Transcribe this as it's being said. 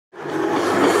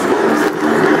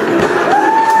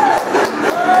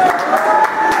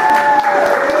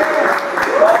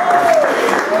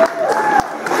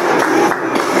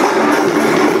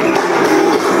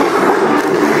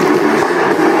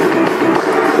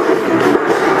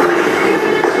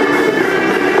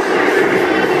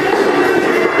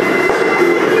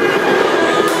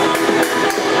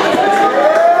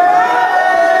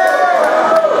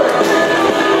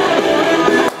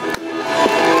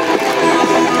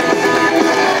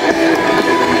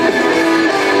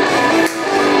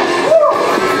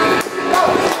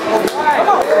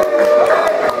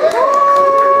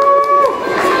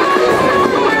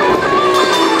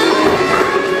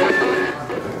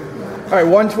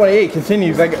right, 128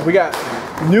 continues. We got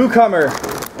newcomer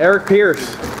Eric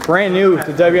Pierce, brand new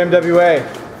to WMWA.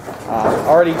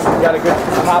 Already got a good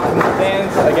pop in the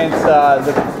stands against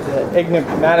the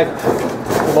enigmatic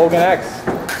Logan X.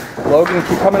 Logan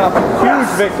coming off a huge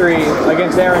victory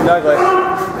against Aaron Douglas.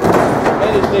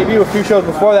 Made his debut a few shows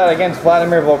before that against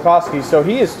Vladimir Volkovsky, so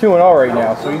he is 2-0 right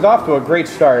now. So he's off to a great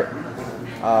start.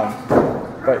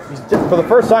 But for the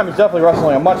first time, he's definitely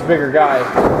wrestling a much bigger guy.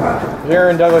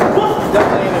 Aaron Douglas is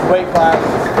definitely in his weight class,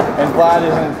 and Vlad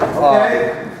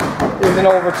isn't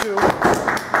over too.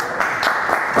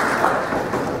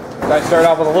 I start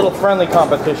off with a little friendly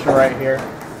competition right here.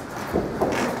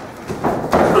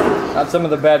 Not some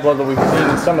of the bad blood that we've seen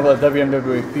in some of the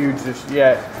WMWA feuds just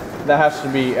yet. That has to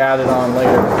be added on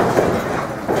later.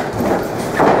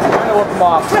 Trying to whip him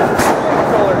off.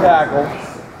 Shoulder tackle.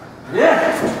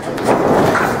 Yeah.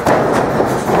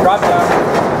 Drop down.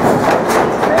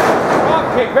 Drop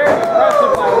kick, very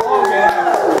impressive by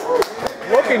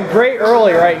Logan. Looking great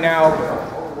early right now.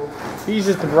 He's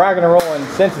just rocking and rolling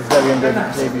since his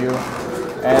WMWA debut.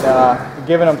 And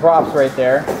giving him props right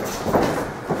there.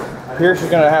 Pierce is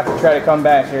going to have to try to come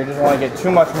back here. Doesn't want to get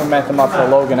too much momentum up for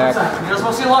Logan X. You guys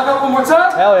want to see a lockup one more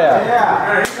time? Hell yeah. Yeah.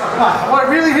 There you go. Come on. I want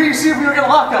to really hear you see if we were going to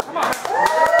lock up. Come on.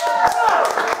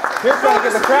 Pierce trying to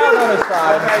get the crowd on his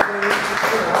side.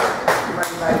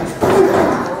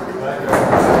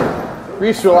 We're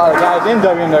used to a lot of guys in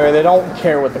WMWA, they don't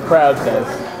care what the crowd says.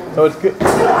 So it's good. It's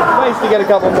nice to get a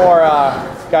couple more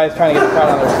guys trying to get the crowd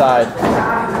on their side.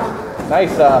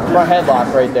 Nice front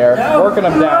headlock right there. Working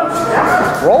him down.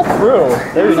 Roll through.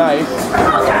 Very nice. Just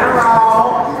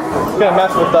gonna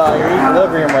mess with your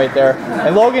equilibrium right there.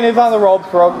 And Logan is on the ropes.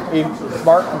 He's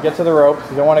smart and get to the ropes.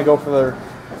 You don't want to go for the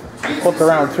flips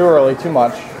around too early, too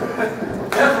much.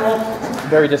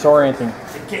 Very disorienting.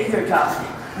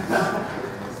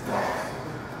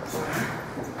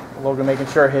 Logan making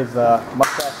sure his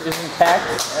mustache is intact,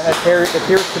 and it appears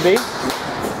to be.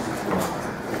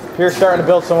 Pierce starting to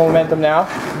build some momentum now.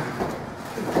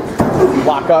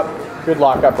 Lock up. Good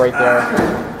lock up right there.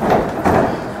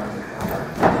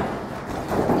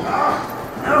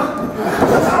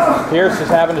 Pierce is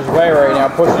having his way right now,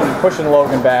 pushing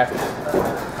Logan back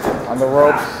on the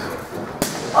ropes.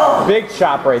 Big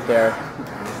chop right there.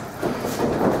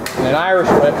 And an Irish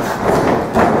whip.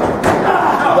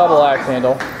 Double axe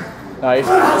handle. Nice.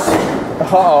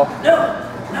 Uh-oh.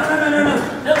 Trying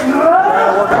to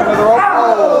work under the rope.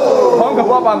 Oh! Hung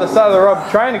him up on the side of the rope,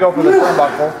 trying to go for the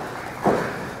turnbuckle.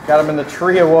 Got him in the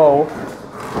tree of woe.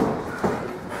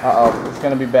 Uh-oh, it's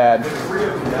going to be bad.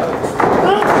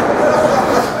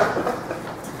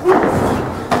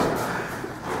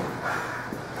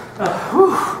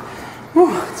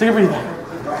 Take a breather.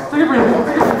 Take a breather.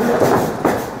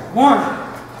 One.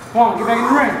 Come on, get back in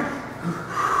the ring.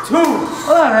 Two.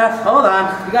 Hold on, Ref. Hold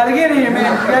on. You gotta get in here,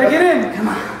 man. You gotta get in. Come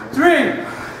on. Three.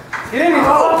 Get in here.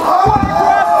 Oh, what a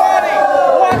crossbody!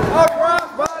 What a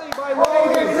crossbody by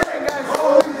Logan. Guys.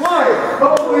 One.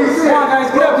 Come on, guys.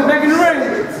 Get up. Get back in the ring.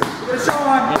 Get a show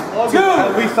on. Two.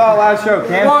 As we saw last show,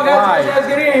 can't come on, guys. fly. Guys,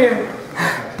 get in here.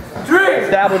 Three.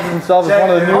 Established himself as one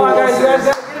of the new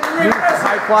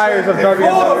high flyers of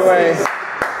WMWA.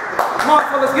 Come on,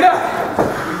 fellas. Get up.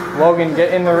 Logan,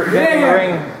 get in the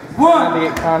ring. One. To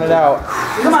get counted out.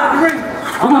 Come on, ring.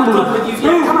 I'm not done with you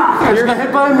yet. Come on. Pierce got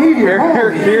hit by a meteor.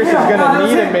 Pierce is going to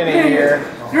need a minute here.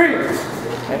 Three.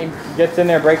 And he gets in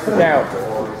there, breaks the count.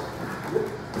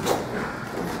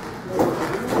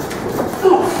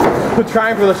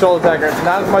 Trying for the shoulder tacker.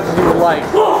 Not as much as he would like.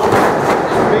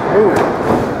 Big move.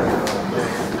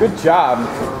 Good job.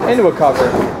 Into a cover.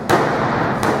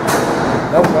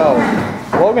 No.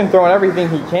 Logan throwing everything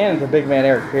he can into big man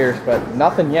Eric Pierce, but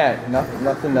nothing yet.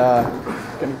 Nothing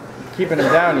keeping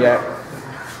him down yet.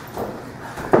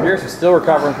 Pierce is still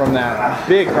recovering from that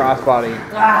big crossbody.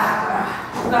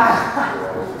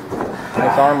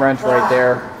 Nice arm wrench right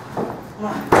there.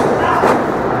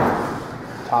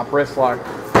 Top wrist lock.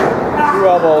 2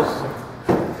 elbows.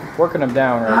 Working him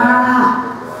down right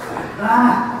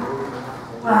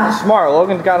now. Smart.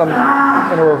 Logan's got him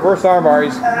in a reverse armbar.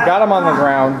 He's got him on the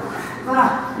ground.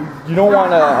 You don't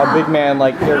want a big man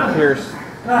like Eric Pierce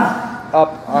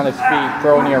up on his feet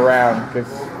throwing you around, because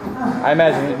I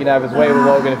imagine he could have his way with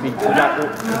Logan if he could not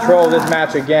control this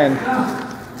match again.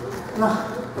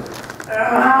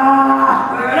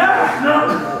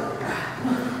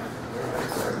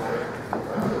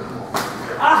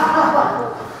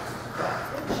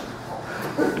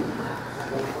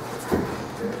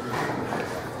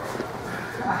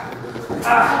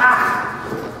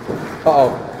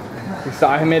 Uh-oh. We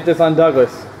saw him hit this on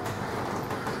Douglas.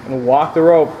 And walk the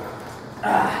rope.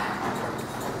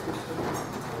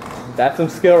 That's some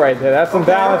skill right there. That's some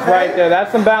balance right there.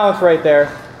 That's some balance right there.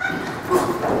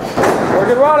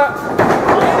 Hurricane Rana.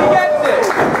 And he gets it.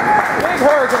 Big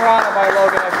Hurricane Rana by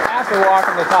Logan after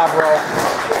walking the top row.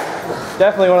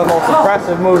 Definitely one of the most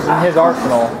impressive moves in his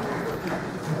arsenal.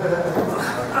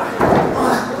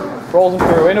 Rolls him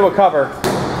through into a cover.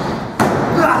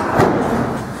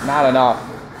 Not enough.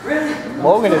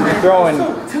 Logan has been throwing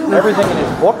everything in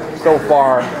his book so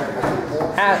far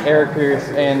at Eric Pierce,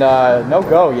 and no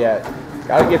go yet.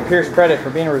 Gotta give Pierce credit for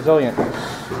being resilient.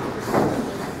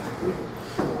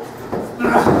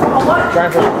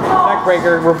 Trying for the neck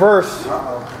breaker, reverse.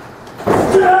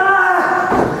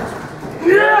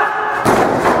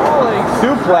 Holy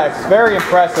suplex, very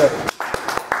impressive.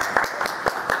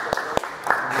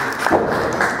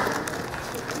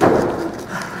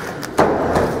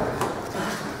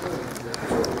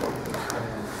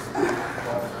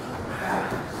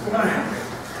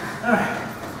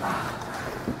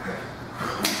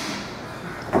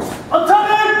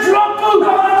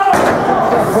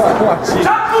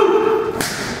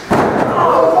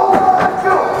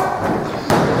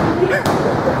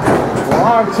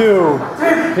 Round two.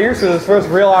 Pierce with his first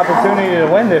real opportunity to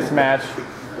win this match.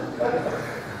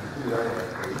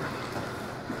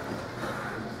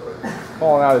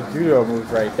 Pulling out his judo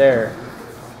moves right there.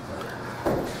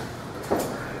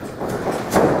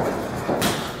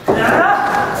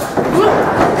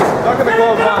 Stuck in the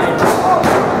clothesline.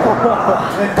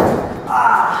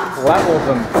 Levels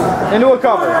him into a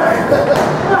cover.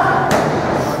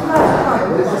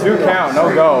 2 count,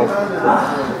 no go.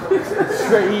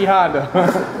 Straight E Honda.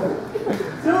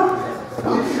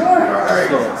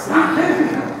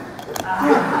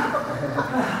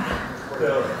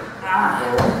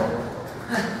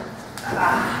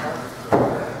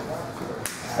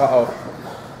 Uh-oh.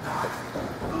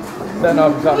 Setting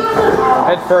up something.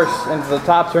 Head first into the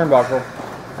top turnbuckle.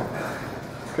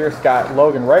 Pierce got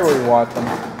Logan right where he wants him.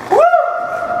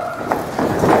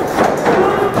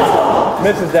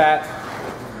 Misses that.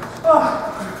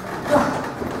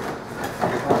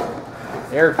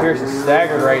 Eric Pierce is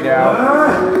staggered right now.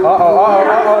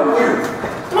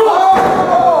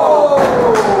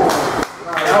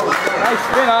 Nice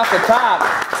spin off the top.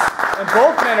 And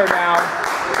both men are down.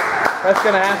 That's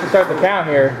going to have to start the count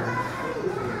here.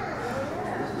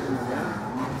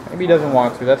 Maybe he doesn't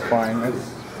want to. That's fine.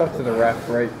 It's up to the ref,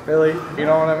 right? Billy? You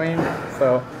know what I mean?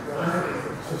 So,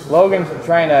 Logan's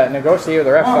trying to negotiate with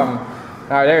the ref something.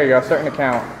 Alright, there you go. Starting to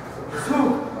count.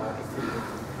 2,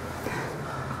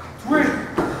 3,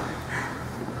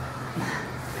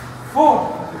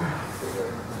 4.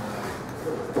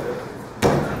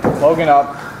 Logan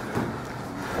up.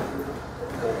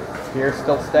 Pierce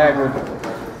still staggered.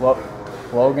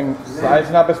 Logan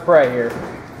sizing up his prey here.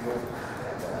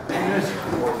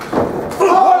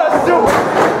 What a super!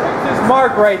 His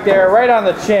mark right there, right on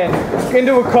the chin,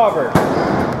 into a cover.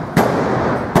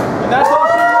 And that's all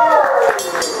she wrote.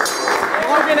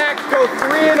 Logan X goes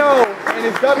 3-0 in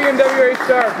his WMWA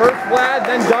start. First Vlad,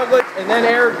 then Douglas, and then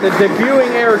Eric, the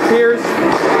debuting Eric Pierce.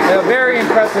 And a very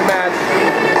impressive match.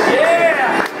 Yeah!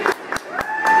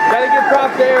 Gotta give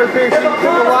props to Eric Pierce. He took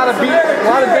a lot of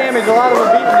damage, a lot of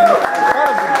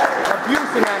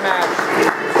abuse in that match.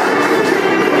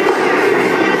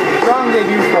 Strong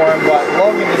debut for him, but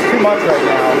Logan is too much right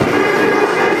now.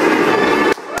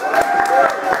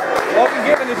 Logan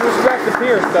giving his respect to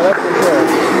Pierce, so that's for sure.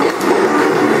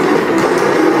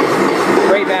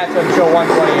 Great match on show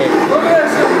 128.